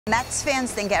Mets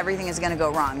fans think everything is going to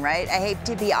go wrong, right? I hate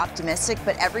to be optimistic,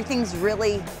 but everything's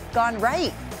really gone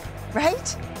right?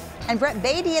 And Brett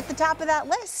Baty at the top of that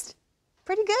list.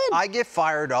 Pretty good. I get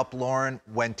fired up, Lauren,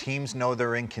 when teams know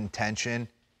they're in contention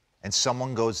and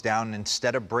someone goes down, and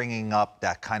instead of bringing up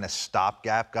that kind of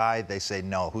stopgap guy, they say,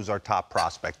 no, who's our top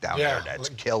prospect down there that's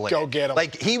killing Go get him.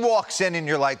 Like, he walks in and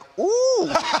you're like,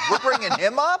 ooh, we're bringing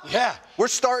him up? Yeah. We're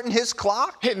starting his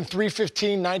clock? Hitting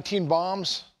 315, 19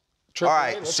 bombs. All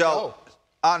right, so,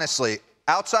 honestly,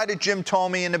 outside of Jim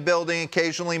Tomey in the building,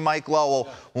 occasionally Mike Lowell,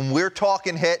 when we're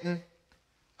talking hitting,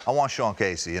 I want Sean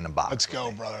Casey in the box. Let's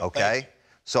go, brother. Okay?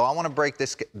 So I want to break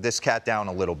this cat down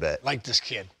a little bit. Like this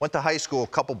kid. Went to high school a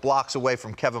couple blocks away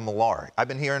from Kevin Millar. I've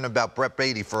been hearing about Brett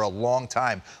Baty for a long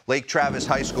time. Lake Travis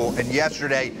High School, and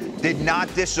yesterday did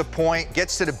not disappoint.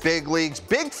 Gets to the big leagues.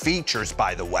 Big features,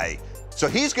 by the way. So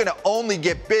he's going to only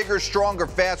get bigger, stronger,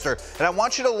 faster. And I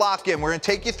want you to lock in. We're going to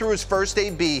take you through his first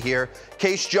AB here.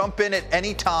 Case, jump in at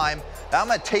any time. I'm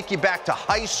going to take you back to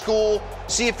high school,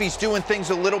 see if he's doing things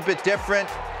a little bit different.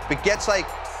 But gets like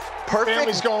perfect.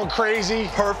 Family's going crazy.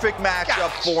 Perfect matchup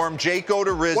for him. Jake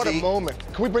Odorizzi. What a moment.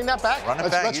 Can we bring that back? Run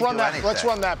it back. Let's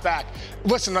run that back.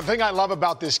 Listen, the thing I love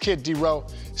about this kid, D-Row,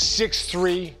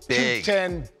 6'3",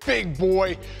 210, big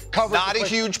boy. Not a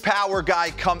huge power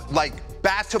guy.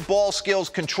 Bat-to-ball skills,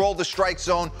 control the strike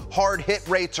zone, hard hit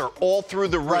rates are all through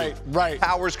the roof. Right.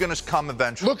 Power's going to come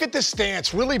eventually. Look at the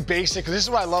stance. Really basic. This is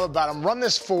what I love about him. Run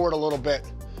this forward a little bit.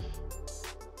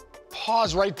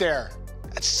 Pause right there.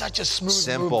 That's such a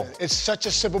smooth movement. It's such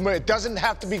a simple movement. It doesn't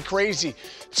have to be crazy.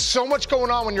 So much going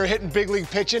on when you're hitting big league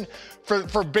pitching.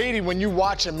 For Baty, when you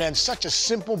watch him, man, such a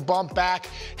simple bump back.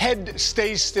 Head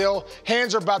stays still.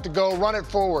 Hands are about to go. Run it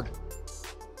forward.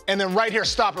 And then right here,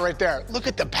 stop it right there. Look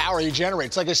at the power he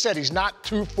generates. Like I said, he's not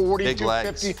 240, big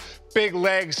 250. Legs. Big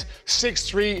legs,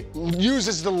 6'3",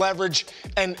 uses the leverage,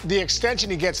 and the extension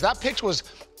he gets. That pitch was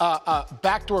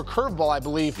backdoor curveball, I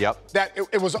believe. Yep. That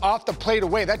it was off the plate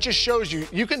away. That just shows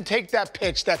you can take that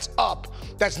pitch that's up,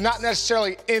 that's not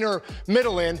necessarily inner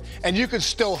middle in, and you can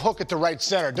still hook it to right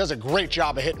center. Does a great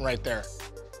job of hitting right there.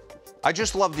 I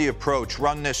just love the approach.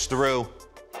 Run this through.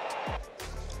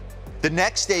 The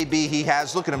next AB he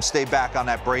has, look at him stay back on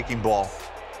that breaking ball.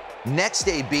 Next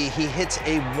AB, he hits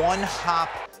a one-hop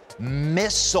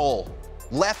missile.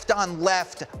 Left on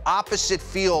left, opposite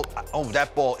field. Oh,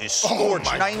 that ball is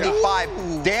scorched. 95.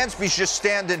 Dansby's just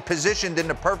standing, positioned in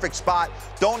the perfect spot.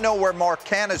 Don't know where Mark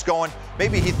Canna's going.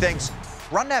 Maybe he thinks,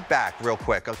 run that back real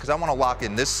quick, because I want to lock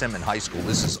in this sim in high school.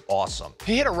 This is awesome.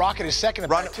 He hit a rocket his second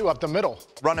at bat, too, up the middle.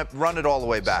 Run it all the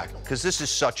way back, because this is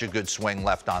such a good swing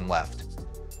left on left.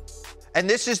 And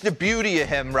this is the beauty of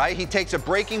him, right? He takes a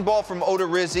breaking ball from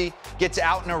Odorizzi, gets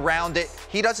out and around it.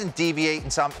 He doesn't deviate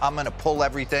and say, I'm going to pull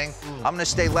everything. I'm going to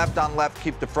stay left on left,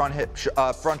 keep the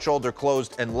front shoulder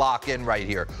closed, and lock in right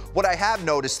here. What I have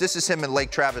noticed, this is him in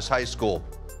Lake Travis High School.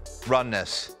 Run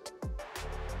this.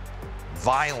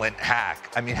 Violent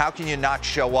hack. I mean, how can you not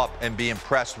show up and be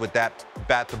impressed with that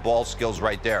bat-to-ball skills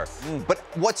right there? But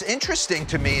what's interesting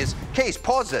to me is, Case,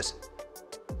 pause this.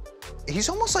 He's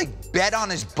almost like bet on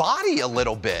his body a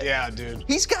little bit. Yeah, dude.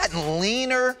 He's gotten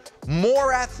leaner,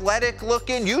 more athletic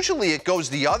looking. Usually it goes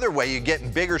the other way. You're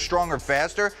getting bigger, stronger,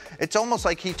 faster. It's almost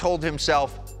like he told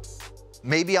himself,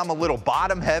 maybe I'm a little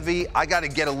bottom heavy. I got to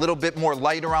get a little bit more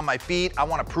lighter on my feet. I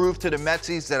want to prove to the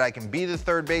Metsies that I can be the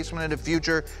third baseman in the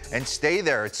future and stay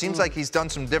there. It seems like he's done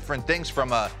some different things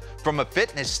from a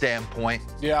fitness standpoint.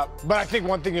 Yeah, but I think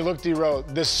one thing you look, D-Row,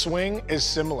 this swing is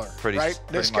similar, right?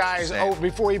 This guy is,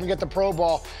 before you even get the pro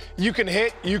ball, you can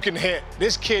hit, you can hit.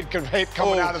 This kid can hit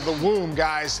coming out of the womb,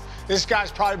 guys. This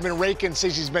guy's probably been raking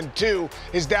since he's been 2.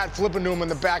 His dad flipping to him in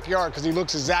the backyard because he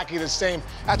looks exactly the same.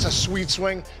 That's a sweet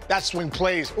swing. That swing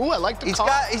plays. Ooh, I like the call.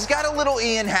 He's got a little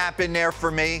Ian happen there for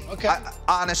me. Okay.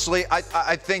 Honestly,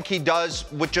 I think he does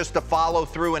with just the follow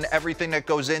through and everything that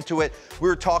goes into it. We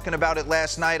were talking about it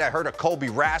last night. I heard a Colby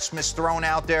Rasmus thrown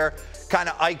out there, kind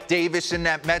of Ike Davis in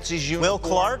that Metsies uniform. Will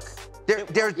Clark?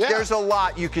 There's a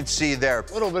lot you could see there.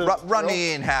 Run the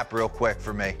Ian Happ real quick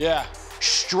for me. Yeah.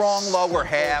 Strong lower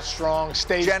half. Strong,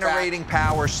 stays generating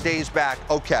power, stays back.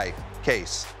 Okay,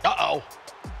 Case. Uh-oh.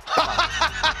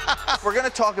 We're going to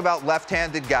talk about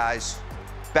left-handed guys,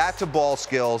 bat-to-ball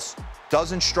skills,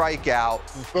 doesn't strike out.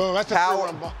 Boom, that's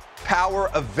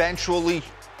power eventually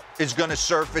is going to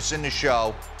surface in the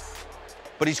show,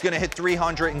 but he's going to hit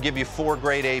 300 and give you 4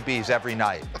 great ABs every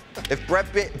night. If Brett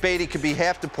Baty could be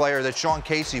half the player that Sean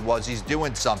Casey was, he's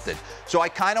doing something. So I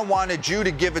kind of wanted you to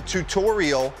give a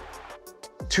tutorial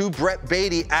to Brett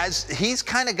Baty, as he's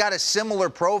kind of got a similar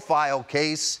profile,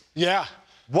 Case. Yeah.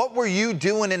 What were you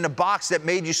doing in the box that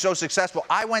made you so successful?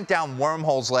 I went down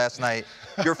wormholes last night.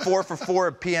 You're 4 for 4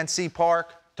 at PNC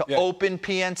Park to open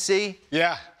PNC.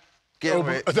 Yeah.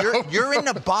 You're in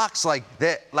the box like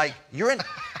that. Like, you're in,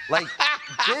 like,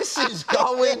 this is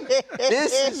going,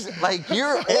 this is, like,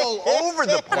 you're all over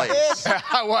the place.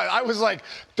 I was like,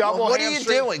 double what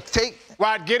hamstring. are you doing?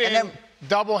 Well, I'd get in,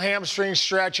 double hamstring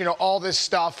stretch, you know, all this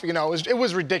stuff. You know, it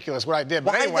was ridiculous what I did.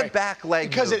 But why anyway, the back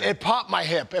leg because it popped my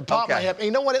hip. It popped my hip. And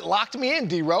you know what? It locked me in,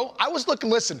 D-Row. I was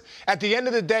looking, listen, at the end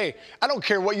of the day, I don't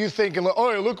care what you think. And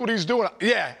oh, look what he's doing.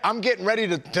 Yeah, I'm getting ready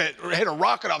to hit a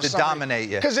rocket off somebody. To dominate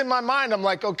you. Because in my mind, I'm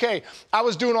like, okay, I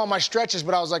was doing all my stretches,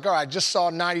 but I was like, all right, I just saw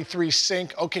 93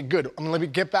 sink. Okay, good. Let me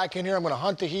get back in here. I'm going to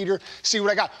hunt the heater, see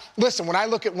what I got. Listen, when I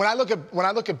look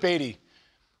at Baty,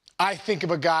 I think of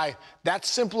a guy, that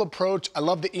simple approach. I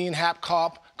love the Ian Happ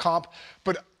comp.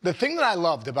 But the thing that I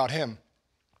loved about him,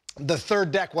 the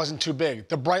third deck wasn't too big.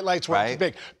 The bright lights weren't too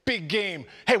big. Big game.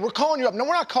 Hey, we're calling you up. No,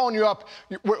 we're not calling you up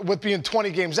with being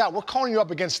 20 games out. We're calling you up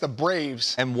against the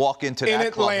Braves. And walk into that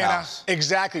Atlanta, clubhouse.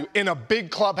 Exactly. In a big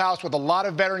clubhouse with a lot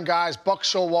of veteran guys, Buck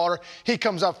Showalter. He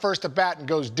comes up first at bat and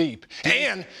goes deep.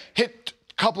 And hit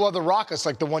couple other rockets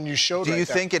like the one you showed. Do you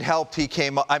think it helped he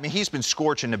came up? I mean, he's been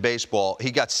scorching the baseball. He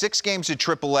got 6 games at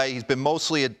AAA. He's been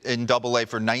mostly in AA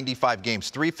for 95 games.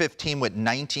 315 with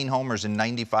 19 homers in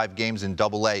 95 games in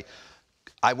AA.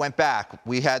 I went back.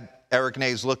 We had Eric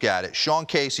Nays look at it. Sean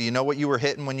Casey, you know what you were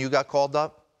hitting when you got called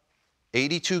up?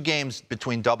 82 games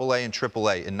between AA and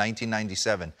AAA in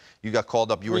 1997. You got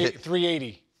called up. You were hitting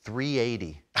 380.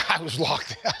 380. I was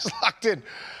locked in.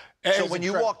 So when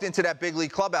you walked into that big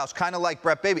league clubhouse, kind of like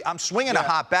Brett Baty, I'm swinging a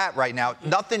hot bat right now.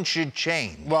 Nothing should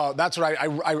change. Well, that's right.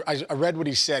 I read what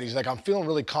he said. He's like, I'm feeling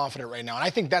really confident right now. And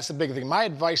I think that's the big thing. My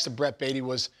advice to Brett Baty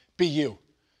was, be you.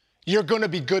 You're going to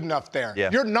be good enough there. Yeah.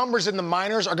 Your numbers in the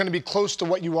minors are going to be close to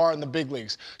what you are in the big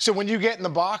leagues. So when you get in the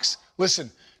box,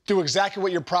 listen, do exactly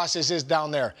what your process is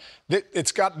down there. They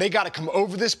got to come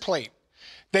over this plate.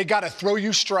 They got to throw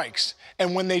you strikes.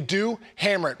 And when they do,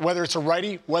 hammer it, whether it's a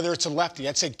righty, whether it's a lefty.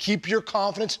 I'd say keep your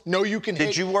confidence. Know you can hit.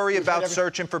 Did you worry about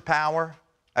searching for power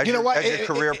as you know what? As your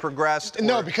career progressed?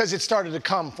 No, because it started to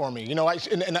come for me. You know,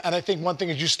 and I think one thing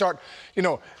is you start, you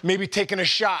know, maybe taking a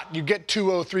shot. You get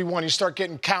 2-0, 3-1. You start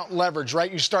getting count leverage,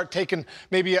 right? You start taking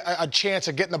maybe a chance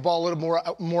of getting the ball a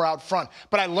little more out front.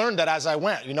 But I learned that as I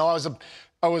went. You know,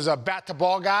 I was a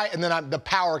bat-to-ball guy, and then the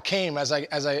power came as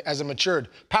I matured.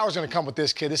 Power's going to come with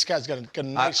this kid. This guy's got a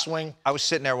nice swing. I was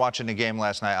sitting there watching the game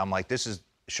last night. I'm like,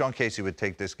 Sean Casey would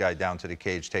take this guy down to the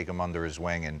cage, take him under his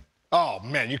wing, and oh,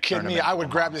 man, you kidding me? I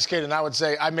would grab this kid, and I would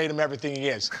say, I made him everything he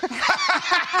is.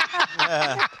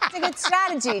 It's a good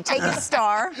strategy. Take a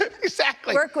star.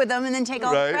 Exactly. Work with him, and then take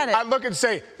all the credit. I'd look and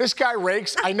say, this guy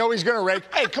rakes. I know he's going to rake.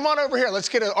 Hey, come on over here. Let's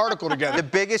get an article together. The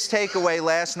biggest takeaway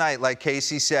last night, like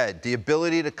Casey said, the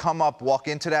ability to come up, walk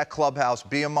into that clubhouse,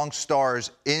 be among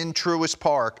stars in Truist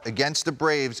Park against the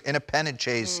Braves in a pennant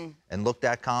chase, and look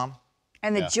that calm.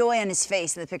 And the joy on his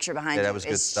face in the picture behind you. That was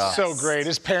good stuff. So great.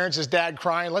 His parents, his dad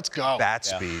crying. Let's go. Bat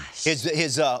speed.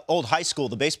 His old high school,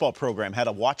 the baseball program, had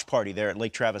a watch party there at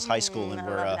Lake Travis High School, and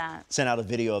we're sent out a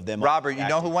video of them. Robert, you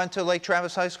know who went to Lake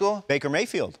Travis High School? Baker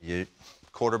Mayfield.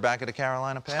 Quarterback of the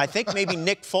Carolina Panthers? I think maybe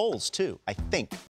Nick Foles, too. I think.